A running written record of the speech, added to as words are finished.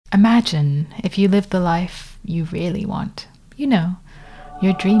Imagine if you lived the life you really want. You know,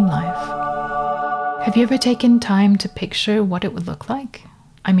 your dream life. Have you ever taken time to picture what it would look like?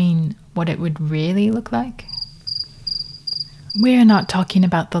 I mean, what it would really look like? We're not talking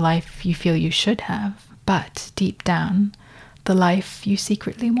about the life you feel you should have, but deep down, the life you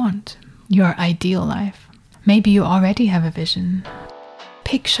secretly want. Your ideal life. Maybe you already have a vision.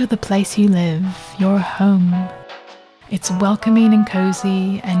 Picture the place you live, your home. It's welcoming and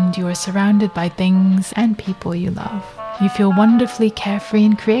cozy, and you are surrounded by things and people you love. You feel wonderfully carefree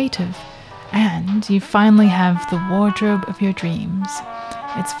and creative, and you finally have the wardrobe of your dreams.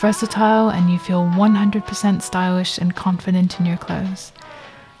 It's versatile, and you feel 100% stylish and confident in your clothes.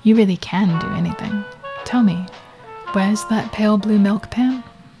 You really can do anything. Tell me, where's that pale blue milk pan?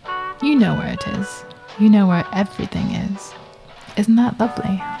 You know where it is. You know where everything is. Isn't that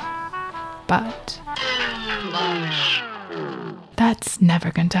lovely? But that's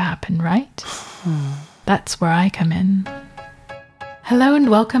never going to happen, right? That's where I come in. Hello and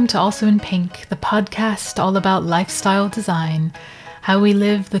welcome to Also in Pink, the podcast all about lifestyle design, how we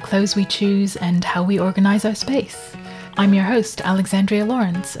live, the clothes we choose, and how we organize our space. I'm your host, Alexandria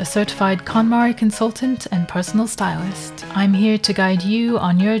Lawrence, a certified KonMari consultant and personal stylist. I'm here to guide you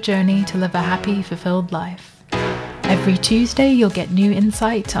on your journey to live a happy, fulfilled life. Every Tuesday, you'll get new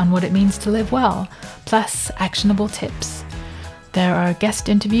insight on what it means to live well, plus actionable tips. There are guest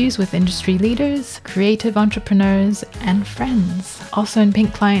interviews with industry leaders, creative entrepreneurs, and friends. Also in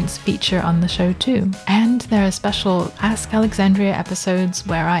Pink clients feature on the show too. And there are special Ask Alexandria episodes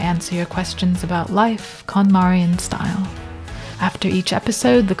where I answer your questions about life, KonMari, and style. After each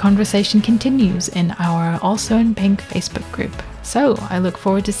episode, the conversation continues in our Also in Pink Facebook group. So I look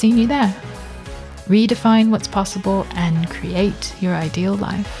forward to seeing you there. Redefine what's possible and create your ideal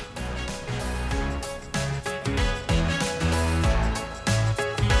life.